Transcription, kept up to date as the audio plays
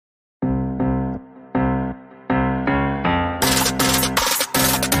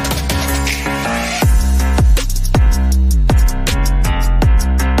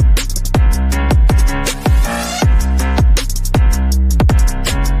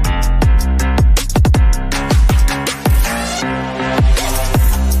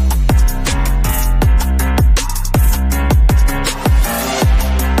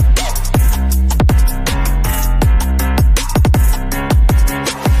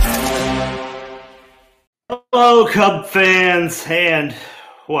Hello, Cub fans, and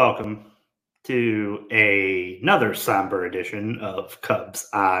welcome to another somber edition of Cubs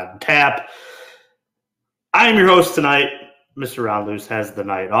on Tap. I am your host tonight. Mr. Roundloose has the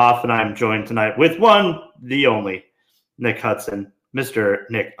night off, and I'm joined tonight with the only, Nick Hudson, Mr.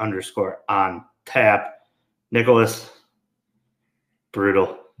 Nick _ on Tap. Nicholas,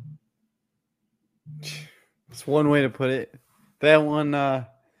 brutal. It's one way to put it. That one, I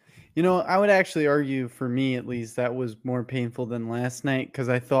would actually argue, for me at least, that was more painful than last night because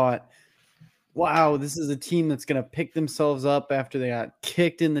I thought, wow, this is a team that's going to pick themselves up after they got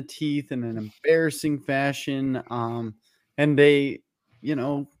kicked in the teeth in an embarrassing fashion. And they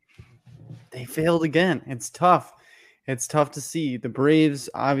failed again. It's tough. It's tough to see. The Braves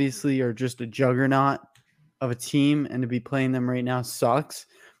obviously are just a juggernaut of a team, and to be playing them right now sucks.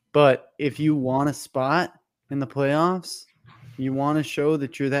 But if you want a spot in the playoffs, you want to show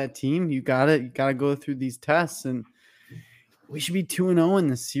that you're that team, you gotta go through these tests, and we should be 2-0 in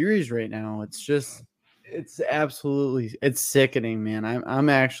the series right now. It's sickening, man. I'm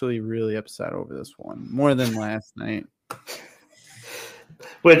actually really upset over this one more than last night.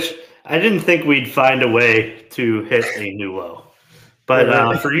 Which I didn't think we'd find a way to hit a new low.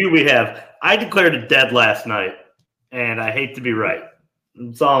 But for you, I declared it dead last night, and I hate to be right.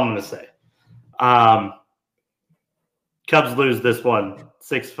 That's all I'm going to say. Cubs lose this one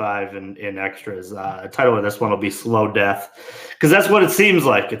 6-5 in extras. The title of this one will be Slow Death, because that's what it seems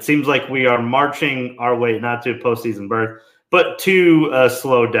like. It seems like we are marching our way not to a postseason berth, but to a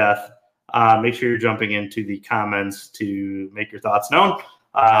slow death. Make sure you're jumping into the comments to make your thoughts known.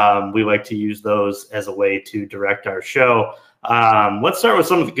 We like to use those as a way to direct our show. Let's start with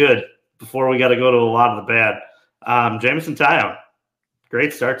some of the good before we got to go to a lot of the bad. Jameson Taillon,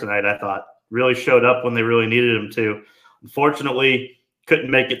 great start tonight, I thought. Really showed up when they really needed him to. Unfortunately,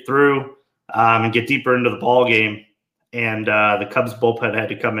 couldn't make it through and get deeper into the ball game, and the Cubs bullpen had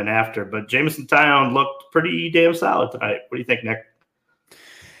to come in after. But Jameson Taillon looked pretty damn solid tonight. What do you think, Nick?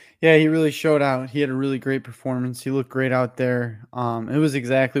 Yeah, he really showed out. He had a really great performance. He looked great out there. It was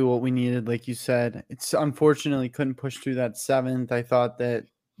exactly what we needed, like you said. It's unfortunately couldn't push through that seventh. I thought that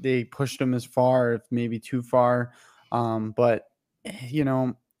they pushed him as far, if maybe too far. But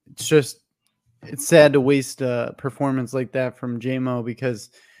it's sad to waste a performance like that from JMO,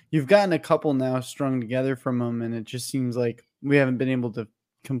 because you've gotten a couple now strung together from him, and it just seems like we haven't been able to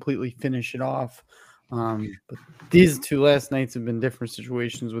completely finish it off. But these two last nights have been different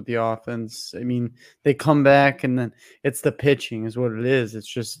situations with the offense. I mean, they come back, and then it's the pitching is what it is.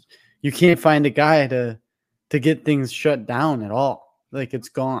 It's just you can't find a guy to get things shut down at all. Like, it's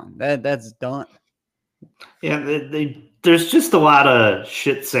gone. That's done. Yeah, there's just a lot of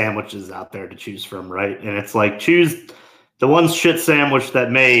shit sandwiches out there to choose from, right? And it's like, choose the one shit sandwich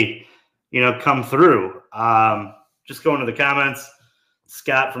that may, come through. Just going to the comments.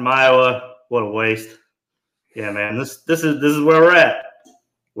 Scott from Iowa, what a waste. Yeah, man, this is where we're at.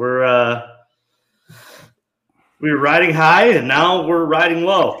 We were riding high, and now we're riding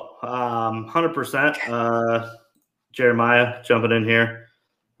low. 100%. Jeremiah jumping in here.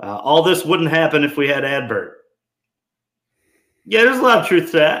 All this wouldn't happen if we had Adbert. Yeah, there's a lot of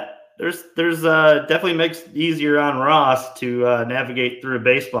truth to that. There's definitely makes it easier on Ross to navigate through a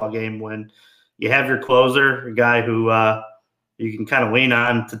baseball game when you have your closer, a guy who you can kind of lean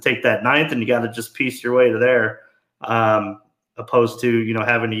on to take that ninth, and you got to just piece your way to there, opposed to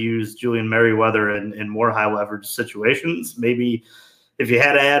having to use Julian Merriweather in more high leverage situations. Maybe if you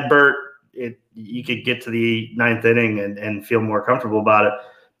had Adbert, you could get to the ninth inning and feel more comfortable about it.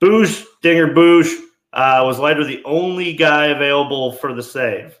 Dinger Boosh was later the only guy available for the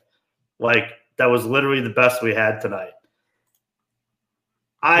save. Like, that was literally the best we had tonight.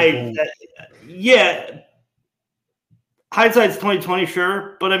 Yeah, hindsight's 20/20,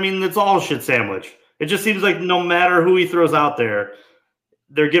 sure, but I mean, it's all a shit sandwich. It just seems like no matter who he throws out there,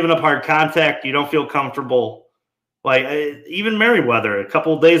 they're giving up hard contact. You don't feel comfortable. Like, even Merriweather a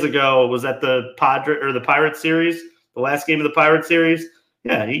couple of days ago was at the Pirates series, the last game of the Pirates series.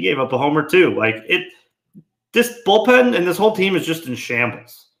 Yeah, he gave up a homer too. Like, this bullpen and this whole team is just in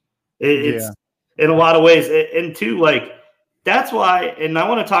shambles. It's in a lot of ways. And two, like, that's why, and I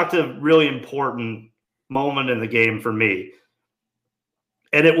want to talk to a really important moment in the game for me.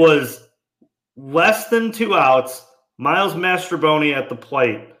 And it was less than 2 outs, Miles Mastrobuoni at the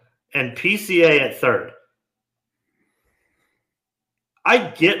plate, and PCA at third. I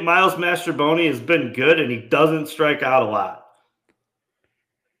get Miles Mastrobuoni has been good, and he doesn't strike out a lot.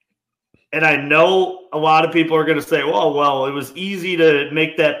 And I know a lot of people are going to say, well, it was easy to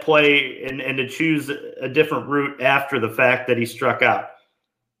make that play and to choose a different route after the fact that he struck out.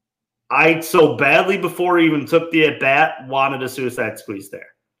 I so badly before he even took the at bat wanted a suicide squeeze there.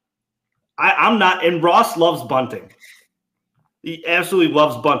 I'm not, and Ross loves bunting. He absolutely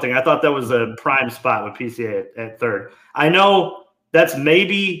loves bunting. I thought that was a prime spot with PCA at third. I know that's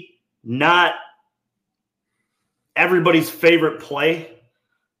maybe not everybody's favorite play,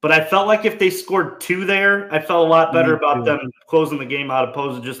 but I felt like if they scored 2 there, I felt a lot better about them closing the game out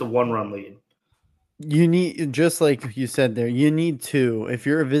opposed to just a 1-run lead. You need, just like you said there, you need 2. If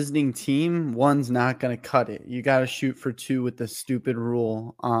you're a visiting team, 1's not going to cut it. You got to shoot for 2 with the stupid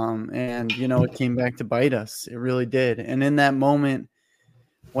rule. And, it came back to bite us. It really did. And in that moment,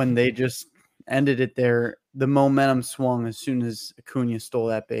 when they just ended it there, the momentum swung as soon as Acuna stole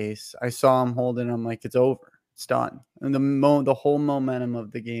that base. I saw him holding. I'm like, it's over. It's done. And the whole momentum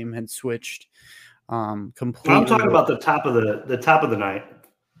of the game had switched completely. I'm talking about the top of the night.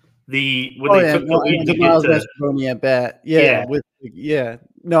 At bat. Yeah.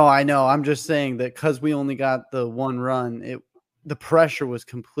 No, I know. I'm just saying that because we only got the 1 run, the pressure was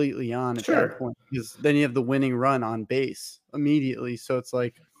completely on at that point, because then you have the winning run on base immediately. So it's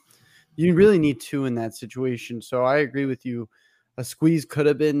like you really need 2 in that situation. So I agree with you. A squeeze could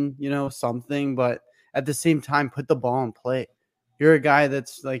have been, something, but at the same time, put the ball in play. You're a guy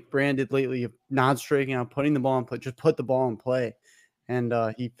that's like branded lately of not striking out, putting the ball in play. Just put the ball in play. And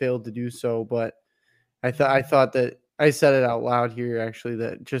he failed to do so. But I thought that I said it out loud here, actually,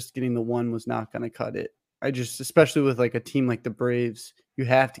 that just getting the 1 was not going to cut it. Especially with like a team like the Braves, you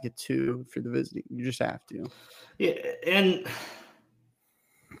have to get 2 for the visiting. You just have to. Yeah, and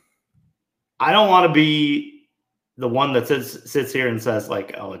I don't want to be the one that sits here and says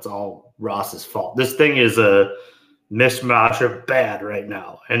like, oh, it's all Ross's fault. This thing is a mismatch of bad right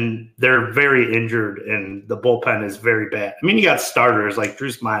now, and they're very injured, and the bullpen is very bad. I mean, you got starters like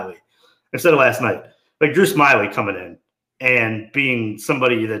Drew Smiley. I said it last night, like Drew Smiley coming in and being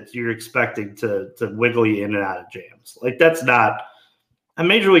somebody that you're expecting to wiggle you in and out of jams. Like, that's not a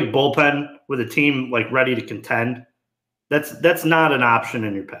major league bullpen with a team like ready to contend. That's not an option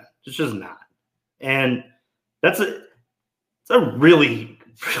in your pen. It's just not. And it's a really,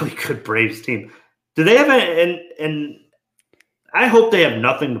 really good Braves team. Do they have and I hope they have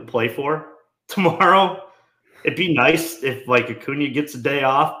nothing to play for tomorrow. It'd be nice if like Acuna gets a day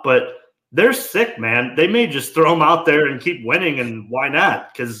off, but they're sick, man. They may just throw them out there and keep winning, and why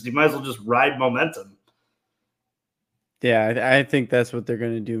not? Because you might as well just ride momentum. Yeah, I think that's what they're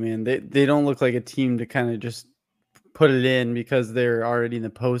going to do, man. They don't look like a team to kind of just put it in because they're already in the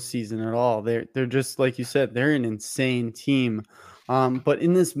postseason at all. They're just, like you said, they're an insane team. But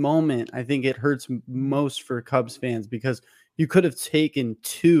in this moment, I think it hurts most for Cubs fans because you could have taken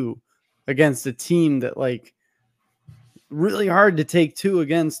 2 against a team that like really hard to take 2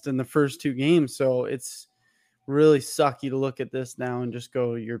 against in the first 2 games. So it's really sucky to look at this now and just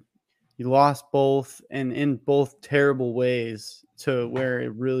go, you lost both, and in both terrible ways, to where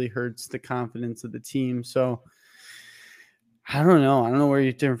it really hurts the confidence of the team. So I don't know where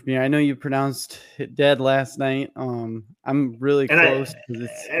you're different from me. I know you pronounced it dead last night. I'm really close.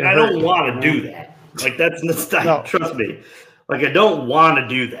 I don't want to do that. Like, that's no. Trust me. Like, I don't want to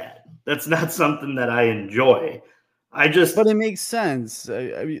do that. That's not something that I enjoy. But it makes sense.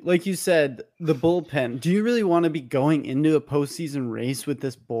 I mean, like you said, the bullpen. Do you really want to be going into a postseason race with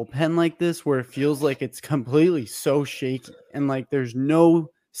this bullpen like this, where it feels like it's completely so shaky and like there's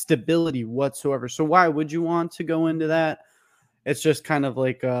no stability whatsoever? So why would you want to go into that? It's just kind of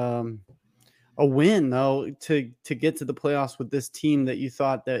like a win, though, to get to the playoffs with this team that you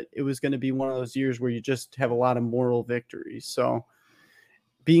thought that it was going to be one of those years where you just have a lot of moral victories. So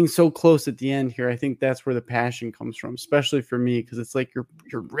being so close at the end here, I think that's where the passion comes from, especially for me, because it's like you're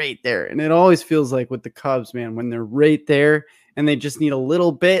right there. And it always feels like with the Cubs, man, when they're right there and they just need a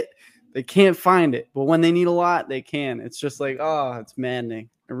little bit, they can't find it. But when they need a lot, they can. It's just like, oh, it's maddening.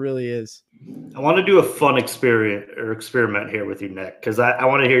 It really is. I want to do a fun experiment here with you, Nick, because I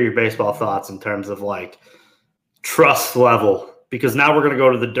want to hear your baseball thoughts in terms of like trust level, because now we're going to go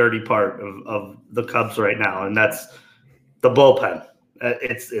to the dirty part of the Cubs right now, and that's the bullpen.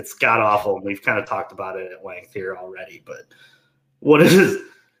 It's god awful, and we've kind of talked about it at length here already. But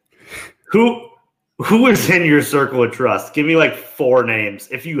who is in your circle of trust? Give me like 4 names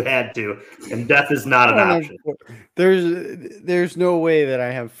if you had to, and death is not an option. There's no way that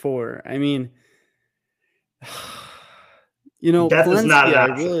I have 4. I mean, death is not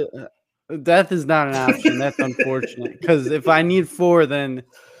an option. Death is not an option. That's unfortunate, because if I need 4, then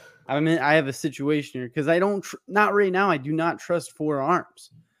I have a situation here, because I don't not right now. I do not trust 4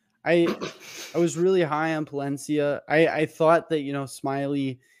 arms. I was really high on Palencia. I thought that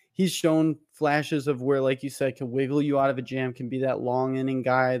Smiley, he's shown flashes of where, like you said, can wiggle you out of a jam, can be that long inning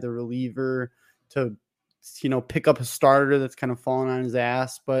guy, the reliever to, pick up a starter that's kind of falling on his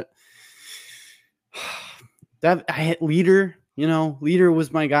ass. But that Leader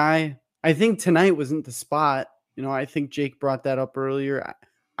was my guy. I think tonight wasn't the spot. I think Jake brought that up earlier.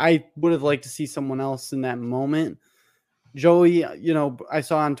 I would have liked to see someone else in that moment. Joey, I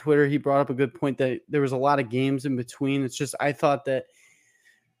saw on Twitter, he brought up a good point that there was a lot of games in between. It's just, I thought that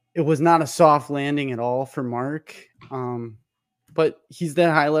it was not a soft landing at all for Mark. But he's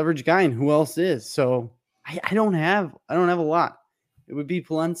that high leverage guy, and who else is? So I don't have a lot. It would be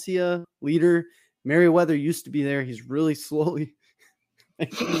Palencia, Leader. Merriweather used to be there. He's really slowly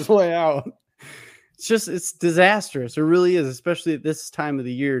making his way out. It's disastrous. It really is, especially at this time of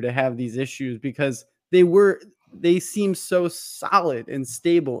the year, to have these issues, because they seem so solid and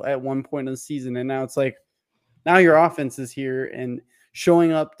stable at one point in the season. And now it's like, now your offense is here and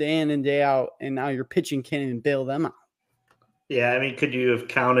showing up day in and day out, and now your pitching can't even bail them out. Yeah, I mean, could you have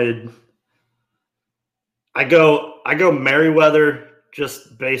counted? I go Merriweather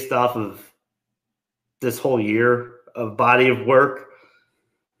just based off of this whole year of body of work.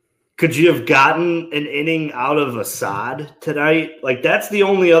 Could you have gotten an inning out of Assad tonight? Like, that's the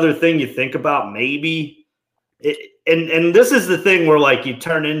only other thing you think about, maybe. And this is the thing where, like, you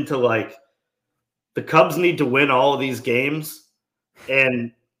turn into, like, the Cubs need to win all of these games,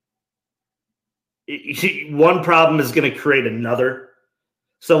 and one problem is going to create another.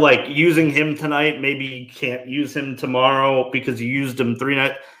 So, like, using him tonight, maybe you can't use him tomorrow because you used him 3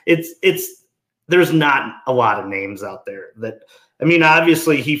 nights. There's not a lot of names out there that – I mean,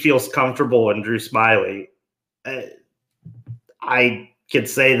 obviously he feels comfortable in Drew Smiley. I could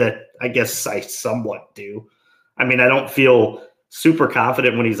say that I guess I somewhat do. I mean, I don't feel super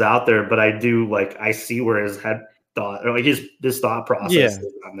confident when he's out there, but I do, like, I see where his head thought, or like his thought process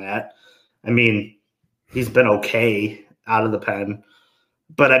is on that. I mean, he's been okay out of the pen,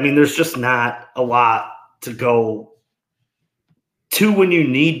 but I mean, there's just not a lot to go to when you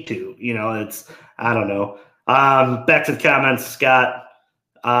need to, I don't know. Back to the comments, Scott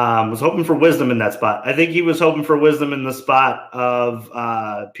was hoping for Wisdom in that spot. I think he was hoping for Wisdom in the spot of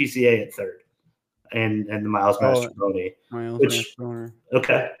PCA at third and the Miles Mastrobuoni.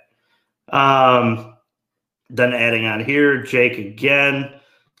 Okay. Then adding on here, Jake again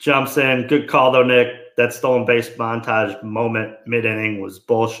jumps in. Good call, though, Nick. That stolen base montage moment mid-inning was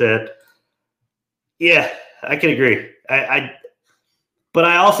bullshit. Yeah, I can agree. But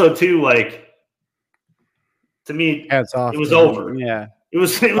I also, too, like, to me, it was over. Yeah, it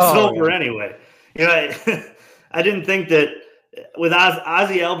was over anyway. I didn't think that with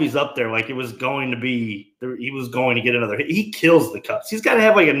Ozzie Albies up there, like, it was going to be. He was going to get another hit. He kills the Cubs. He's got to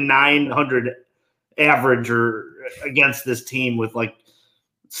have like a 900 average or against this team with like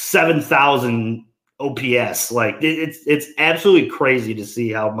 7,000 OPS. Like, it's absolutely crazy to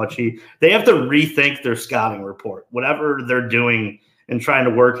see how much they have to rethink their scouting report. Whatever they're doing and trying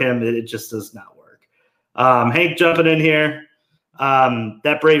to work him, it just does not work. Hank jumping in here.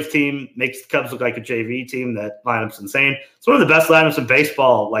 That Braves team makes the Cubs look like a JV team. That lineup's insane. It's one of the best lineups in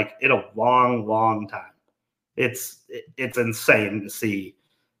baseball, like, in a long, long time. It's insane to see.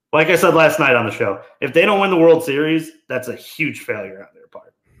 Like I said last night on the show, if they don't win the World Series, that's a huge failure on their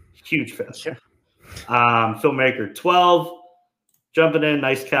part. Huge failure. Sure. Filmmaker 12 jumping in.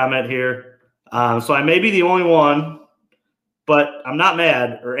 Nice comment here. So I may be the only one, but I'm not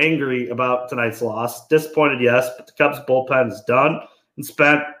mad or angry about tonight's loss. Disappointed, yes, but the Cubs bullpen is done and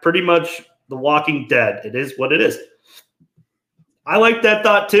spent pretty much the Walking Dead. It is what it is. I like that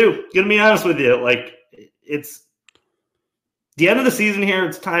thought too. Gonna be honest with you. Like, it's the end of the season here.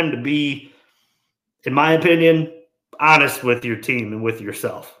 It's time to be, in my opinion, honest with your team and with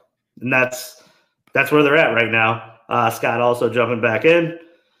yourself. And that's where they're at right now. Scott also jumping back in.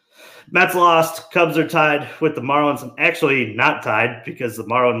 Mets lost. Cubs are tied with the Marlins. Actually, not tied because the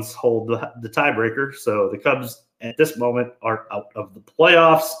Marlins hold the tiebreaker. So the Cubs at this moment are out of the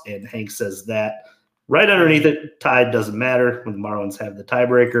playoffs. And Hank says that right underneath it, tied doesn't matter when the Marlins have the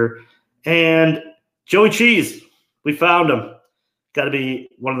tiebreaker. And Joey Cheese, we found him. Got to be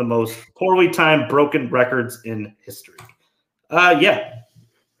one of the most poorly timed broken records in history. Yeah.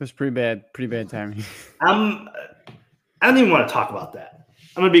 It was pretty bad timing. I don't even want to talk about that.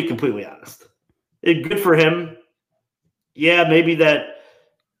 I'm going to be completely honest. Good for him. Yeah, maybe that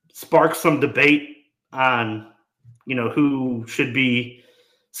sparks some debate on, who should be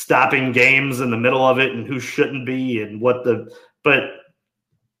stopping games in the middle of it and who shouldn't be and but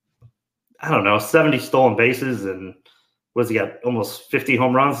I don't know, 70 stolen bases and what has he got? Almost 50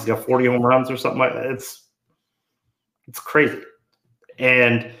 home runs. He's got 40 home runs or something like that. It's crazy.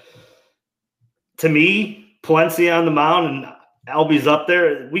 And to me, Palencia on the mound and Albie's up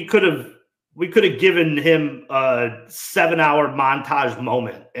there. We could have given him a 7-hour montage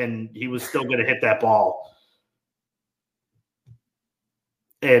moment, and he was still going to hit that ball.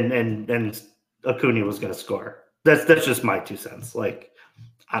 And Acuna was going to score. That's just my 2 cents. Like,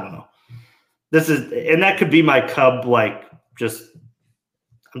 I don't know. And that could be my Cub. Like,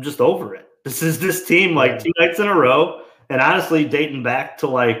 I'm just over it. This team, like 2 nights in a row, and honestly, dating back to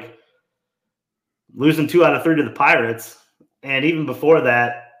like losing 2 out of 3 to the Pirates, and even before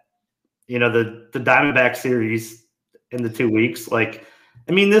that, you know, the Diamondback series in the 2 weeks. Like,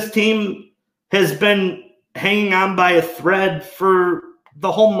 I mean, this team has been hanging on by a thread for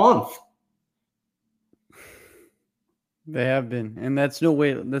the whole month. They have been, and that's no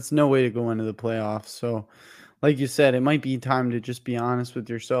way to go into the playoffs. So, like you said, it might be time to just be honest with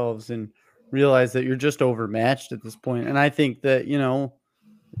yourselves and realize that you're just overmatched at this point. And I think that, you know,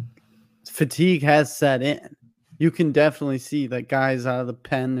 fatigue has set in. You can definitely see that guys out of the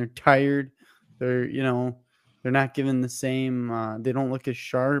pen, they're tired. They're, you know, they're not given the same, they don't look as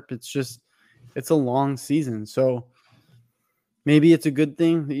sharp. It's a long season. So maybe it's a good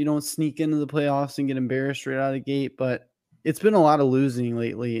thing that you don't sneak into the playoffs and get embarrassed right out of the gate, but it's been a lot of losing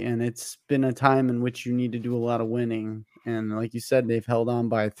lately, and it's been a time in which you need to do a lot of winning. And like you said, they've held on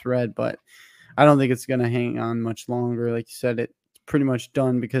by a thread, but I don't think it's going to hang on much longer. Like you said, it's pretty much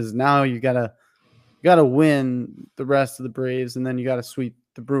done because now you gotta win the rest of the Braves, and then you gotta sweep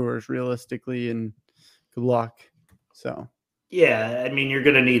the Brewers realistically. And good luck. So yeah, I mean, you're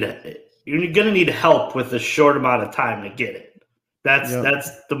gonna need help with a short amount of time to get it. That's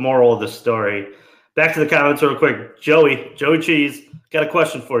the moral of the story. Back to the comments real quick. Joey Cheese, got a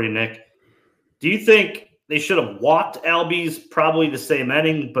question for you, Nick. Do you think they should have walked Albies probably the same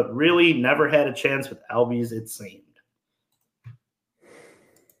inning, but really never had a chance with Albies, it seemed?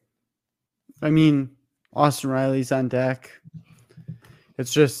 I mean, Austin Riley's on deck.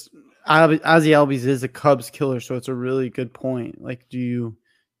 It's just Ozzy Albies is a Cubs killer, so it's a really good point. Like, do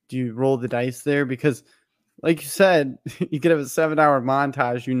you roll the dice there? Because like you said, you could have a 7-hour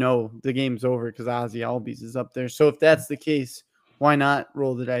montage, you know the game's over because Ozzy Albies is up there. So if that's the case, why not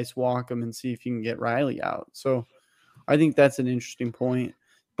roll the dice, walk him, and see if you can get Riley out? So I think that's an interesting point.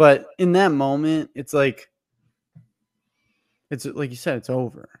 But in that moment, it's like you said, it's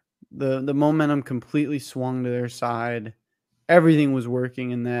over. The momentum completely swung to their side. Everything was working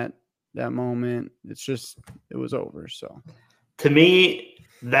in that moment. It was over. So to me,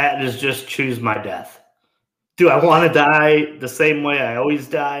 that is just choose my death. Do I want to die the same way I always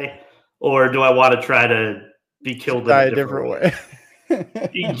die, or do I want to try to be killed in a different way?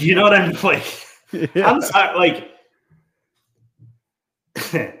 You know what I'm like? Yeah. I'm sorry, like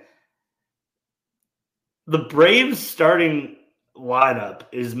the Braves starting lineup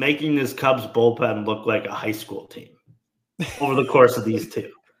is making this Cubs bullpen look like a high school team over the course of these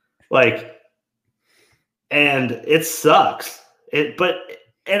two. Like, and it sucks. But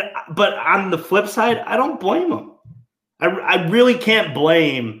on the flip side, I don't blame them. I really can't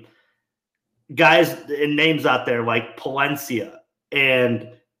blame guys and names out there like Palencia and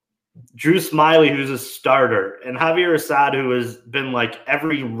Drew Smiley, who's a starter, and Javier Assad, who has been like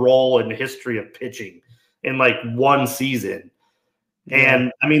every role in the history of pitching in like one season. Yeah.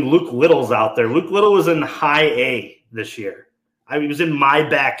 And I mean, Luke Little's out there. Luke Little was in high A this year. I mean, he was in my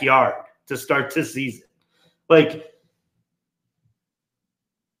backyard to start this season. Like,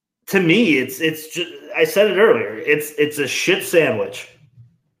 to me, it's just, I said it earlier. It's a shit sandwich.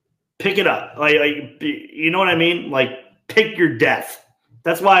 Pick it up. Like you know what I mean? Like, pick your death.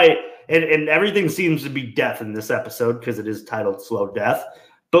 That's why, and everything seems to be death in this episode because it is titled Slow Death.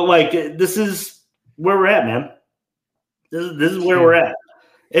 But like, this is where we're at, man. This is where we're at.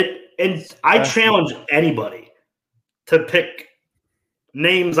 And I challenge anybody to pick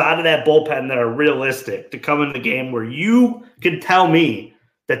names out of that bullpen that are realistic to come in the game where you can tell me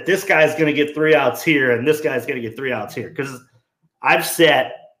that this guy's going to get 3 outs here and this guy's going to get 3 outs here. Because I've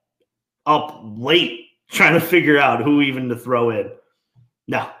sat up late trying to figure out who even to throw in.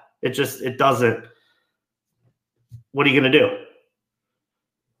 No, it doesn't. What are you going to do?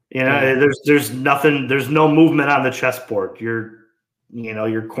 You know, there's nothing, there's no movement on the chessboard. You're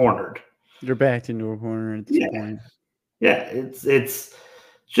cornered. You're backed into a corner at this point. Yeah, it's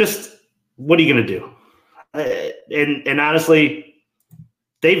just, what are you going to do? And honestly,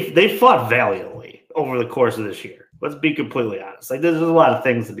 they've fought valiantly over the course of this year. Let's be completely honest. Like, there's a lot of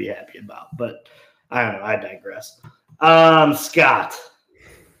things to be happy about, but I don't know. I digress. Scott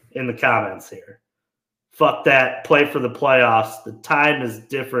in the comments here. Fuck that. Play for the playoffs. The time is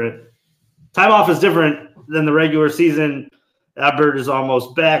different. Time off is different than the regular season. Albert is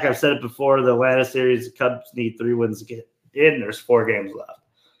almost back. I've said it before. The Atlanta series, the Cubs need 3 wins to get in. There's 4 games left.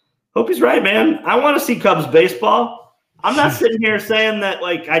 Hope he's right, man. I want to see Cubs baseball. I'm not sitting here saying that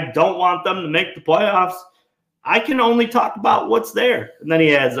like I don't want them to make the playoffs. I can only talk about what's there. And then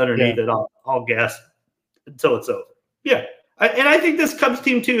he adds underneath it, I'll guess until it's over. Yeah. And I think this Cubs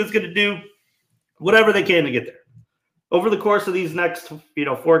team, too, is going to do whatever they can to get there. Over the course of these next,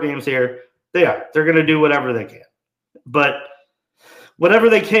 4 games here, they're going to do whatever they can. But whatever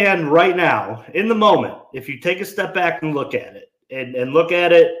they can right now, in the moment, if you take a step back and look at it, and look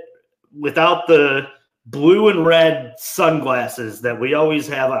at it without the blue and red sunglasses that we always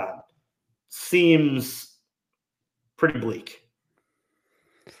have on, seems pretty bleak.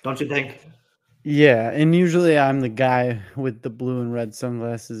 Don't you think? Yeah, and usually I'm the guy with the blue and red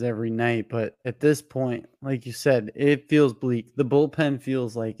sunglasses every night, but at this point, like you said, it feels bleak. The bullpen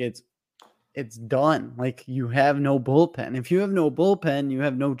feels like it's done. Like you have no bullpen. If you have no bullpen, you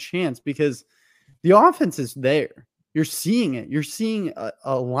have no chance because the offense is there. You're seeing it. You're seeing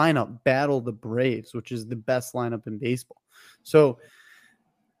a lineup battle the Braves, which is the best lineup in baseball. So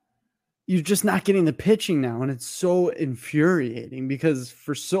you're just not getting the pitching now. And it's so infuriating because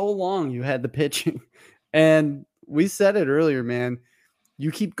for so long you had the pitching. And we said it earlier, man.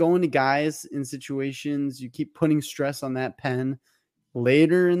 You keep going to guys in situations, you keep putting stress on that pen.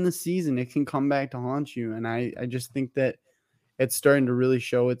 Later in the season, it can come back to haunt you. And I just think that it's starting to really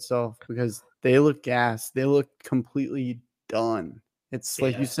show itself because they look gassed. They look completely done. It's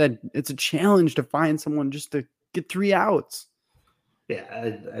like you said, it's a challenge to find someone just to get 3 outs.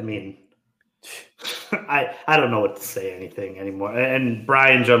 Yeah, I mean, I don't know what to say anything anymore. And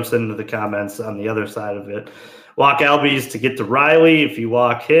Brian jumps into the comments on the other side of it. Walk Albies to get to Riley. If you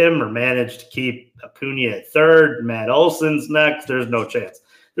walk him or manage to keep Acuna at third, Matt Olson's next, there's no chance.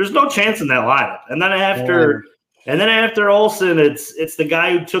 There's no chance in that lineup. And then after Olson, it's the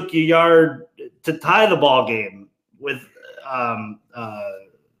guy who took you yard to tie the ball game with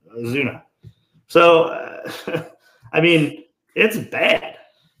Ozuna. So I mean, it's bad.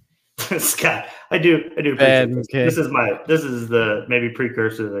 Scott, I do appreciate this. Okay. This is the maybe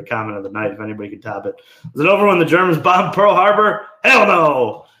precursor to the comment of the night, if anybody can top it. Is it over when the Germans bombed Pearl Harbor? Hell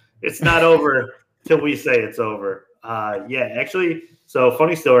no. It's not over till we say it's over. Actually, so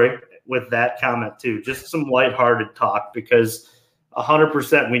funny story with that comment too. Just some lighthearted talk because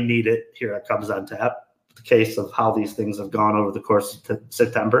 100% we need it here at Cubs on Tap. The case of how these things have gone over the course of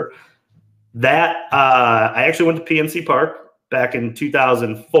September. That I actually went to PNC Park back in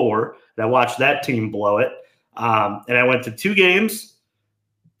 2004, and I watched that team blow it. And I went to 2 games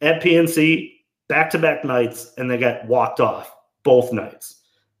at PNC, back-to-back nights, and they got walked off both nights.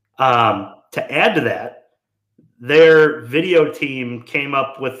 To add to that, their video team came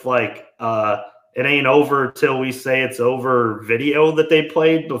up with like it ain't over till we say it's over video that they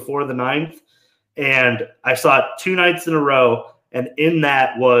played before the 9th. And I saw it 2 nights in a row. And in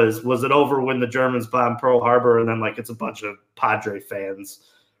that was it over when the Germans bombed Pearl Harbor? And then like it's a bunch of Padre fans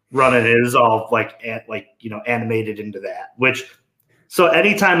running. It is all like animated into that. So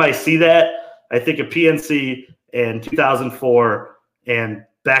anytime I see that, I think of PNC and 2004 and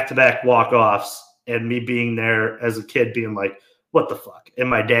back-to-back walk-offs and me being there as a kid being like, what the fuck? And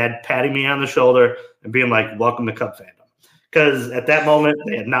my dad patting me on the shoulder and being like, welcome to Cub fandom. Because at that moment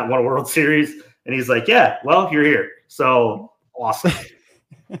they had not won a World Series, and he's like, yeah, well, you're here, so. Awesome.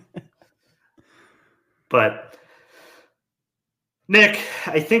 But Nick,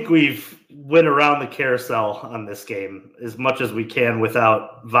 I think we've went around the carousel on this game as much as we can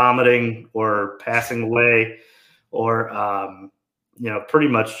without vomiting or passing away or pretty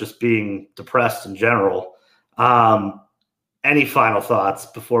much just being depressed in general. Any final thoughts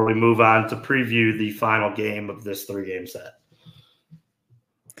before we move on to preview the final game of this 3-game set?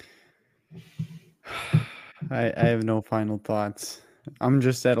 I have no final thoughts. I'm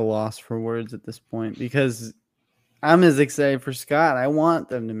just at a loss for words at this point because I'm as excited for Scott. I want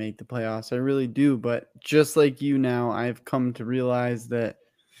them to make the playoffs. I really do. But just like you now, I've come to realize that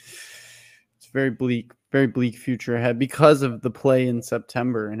it's very bleak future ahead because of the play in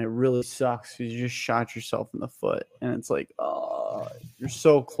September. And it really sucks because you just shot yourself in the foot. And it's like, oh, you're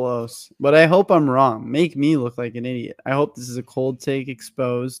so close. But I hope I'm wrong. Make me look like an idiot. I hope this is a cold take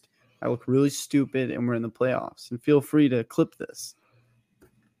exposed. I look really stupid, and we're in the playoffs. And feel free to clip this.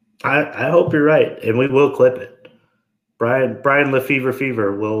 I hope you're right, and we will clip it. Brian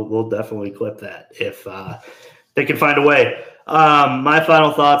Lefevre will definitely clip that if they can find a way. My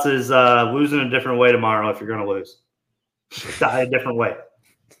final thoughts is losing a different way tomorrow if you're going to lose. Die a different way.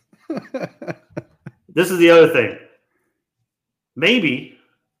 This is the other thing. Maybe,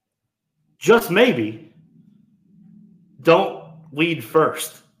 just maybe, don't lead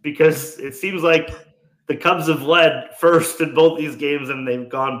first, because it seems like the Cubs have led first in both these games and they've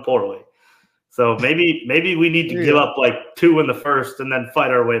gone poorly. So maybe we need to give up like 2 in the first and then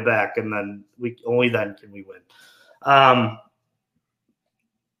fight our way back, and then only then can we win.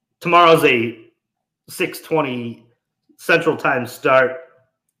 Tomorrow's a 6:20 Central Time start.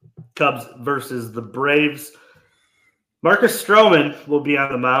 Cubs versus the Braves. Marcus Stroman will be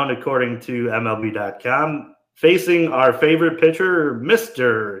on the mound, according to MLB.com, facing our favorite pitcher,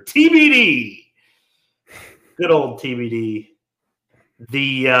 Mr. TBD. Good old TBD.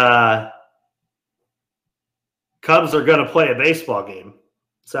 The Cubs are going to play a baseball game.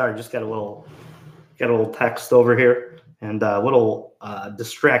 Sorry, just got a little text over here and a little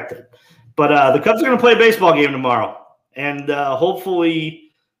distracted. But the Cubs are going to play a baseball game tomorrow, and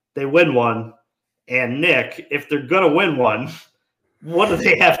hopefully they win one. And Nick, if they're going to win one, what do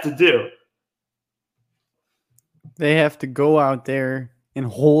they have to do? They have to go out there and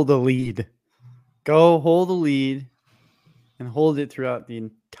hold a lead. Go hold the lead and hold it throughout the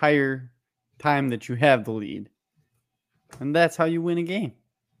entire time that you have the lead. And that's how you win a game.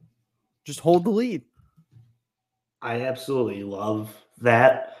 Just hold the lead. I absolutely love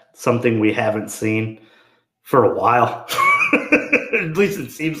that. Something we haven't seen for a while. At least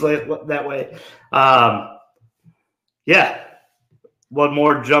it seems like that way. Yeah. One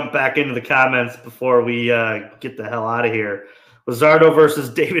more jump back into the comments before we get the hell out of here. Luzardo versus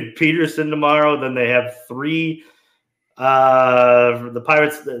David Peterson tomorrow. Then they have 3. The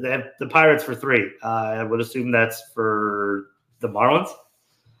Pirates. They have the Pirates for 3. I would assume that's for the Marlins.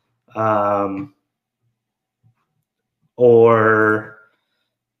 Or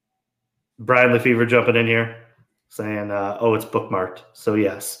Brian Lefevre jumping in here saying, "Oh, it's bookmarked." So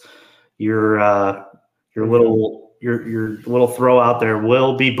yes, your little throw out there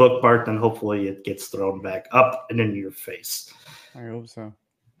will be bookmarked, and hopefully it gets thrown back up and into your face. I hope so.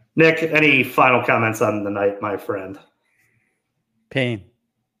 Nick, any final comments on the night, my friend? Pain.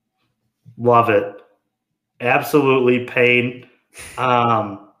 Love it. Absolutely pain.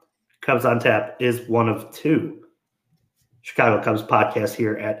 Cubs on Tap is one of 2 Chicago Cubs podcasts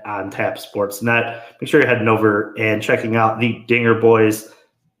here at On Tap Sportsnet. Make sure you're heading over and checking out the Dinger Boys.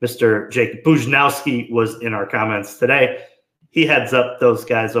 Mr. Jake Bujanowski was in our comments today. He heads up those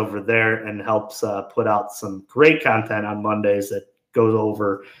guys over there and helps put out some great content on Mondays that goes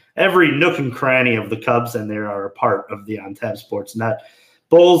over every nook and cranny of the Cubs, and they are a part of the On Tap Sportsnet.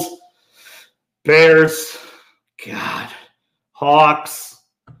 Bulls, Bears, God, Hawks.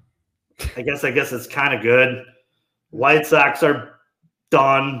 I guess it's kind of good. White Sox are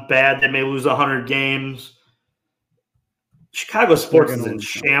done. Bad. They may lose 100 games. Chicago sports is in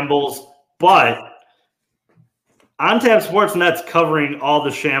shambles, but On Tap Sportsnet's covering all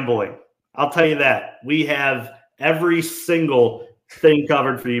the shambling. I'll tell you that. We have every single thing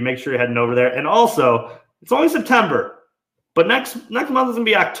covered for you. Make sure you're heading over there. And also, it's only September, but next month is going to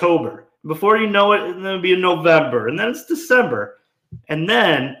be October. Before you know it, it's going to be in November, and then it's December. And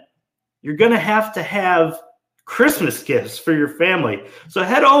then you're going to have Christmas gifts for your family. So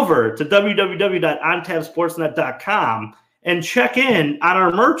head over to www.ontapsportsnet.com and check in on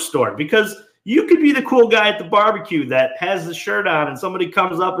our merch store, because you could be the cool guy at the barbecue that has the shirt on and somebody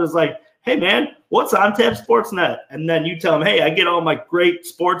comes up and is like, "Hey man, what's On Tap Sportsnet?" And then you tell them, "Hey, I get all my great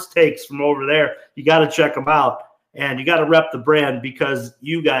sports takes from over there. You got to check them out, and you got to rep the brand because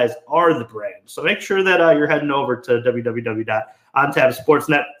you guys are the brand." So make sure that you're heading over to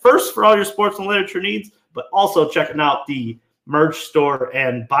www.ontapsportsnet first for all your sports and literature needs, but also checking out the merch store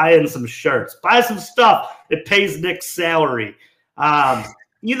and buying some shirts. Buy some stuff. It pays Nick's salary.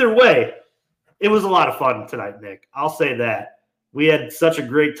 Either way, it was a lot of fun tonight, Nick. I'll say that. We had such a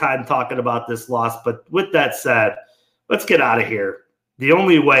great time talking about this loss. But with that said, let's get out of here. The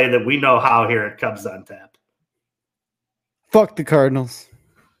only way that we know how here at Cubs on Tap. Fuck the Cardinals.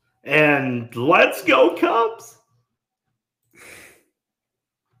 And let's go, Cubs.